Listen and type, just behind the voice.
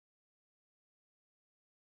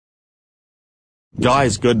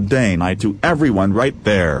Guys, good day night to everyone right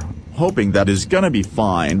there, hoping that is gonna be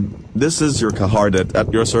fine. This is your Kahardat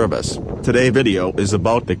at your service. Today video is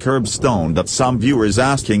about the kerbstone that some viewers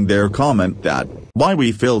asking their comment that, why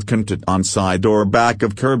we filled content on side or back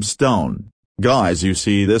of kerbstone. Guys, you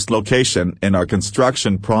see this location in our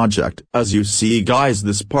construction project. As you see guys,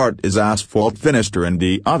 this part is asphalt finished and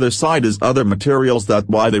the other side is other materials. That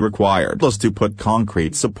why they required us to put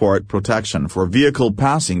concrete support protection for vehicle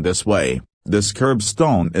passing this way. This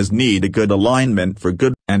kerbstone is need a good alignment for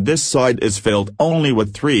good, and this side is filled only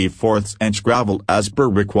with 3/4 inch gravel as per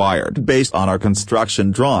required based on our construction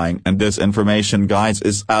drawing, and this information guys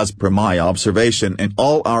is as per my observation in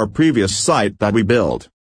all our previous site that we build.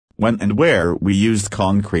 When and where we used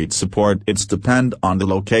concrete support, it's depend on the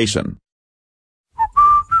location.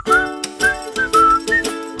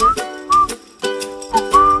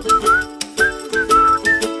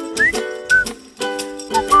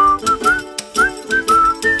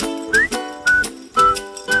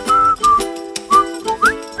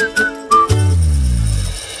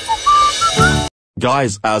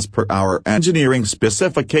 Guys, as per our engineering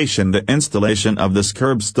specification, the installation of this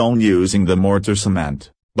kerbstone using the mortar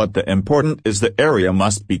cement, but the important is the area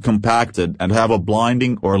must be compacted and have a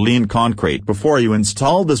blinding or lean concrete before you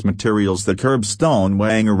install this materials. The kerbstone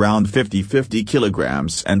weighing around 50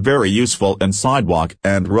 kilograms and very useful in sidewalk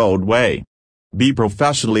and roadway. Be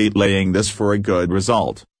professionally laying this for a good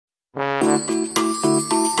result.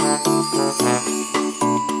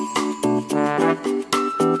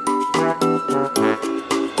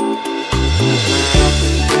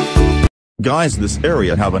 Guys, this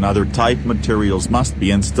area have another type materials must be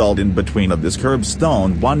installed in between of this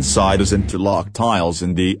kerbstone. One side is interlock tiles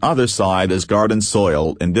and the other side is garden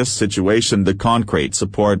soil. In this situation the concrete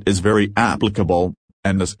support is very applicable,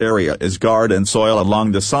 and this area is garden soil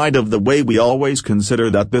along the side of the way. We always consider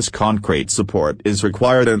that this concrete support is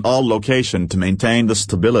required in all location to maintain the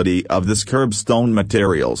stability of this kerbstone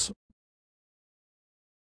materials.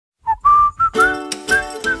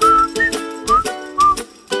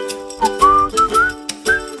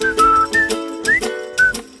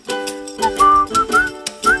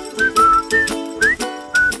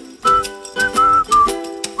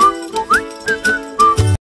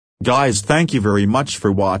 Guys, thank you very much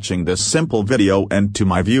for watching this simple video, and to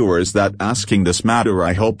my viewers that asking this matter,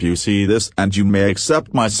 I hope you see this and you may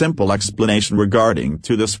accept my simple explanation regarding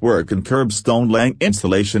to this work in kerbstone laying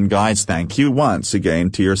installation. Guys, thank you once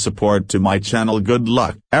again to your support to my channel. Good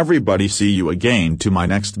luck everybody, see you again to my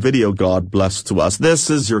next video. God bless to us.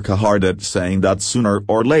 This is your Kahardat saying that sooner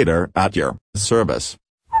or later at your service.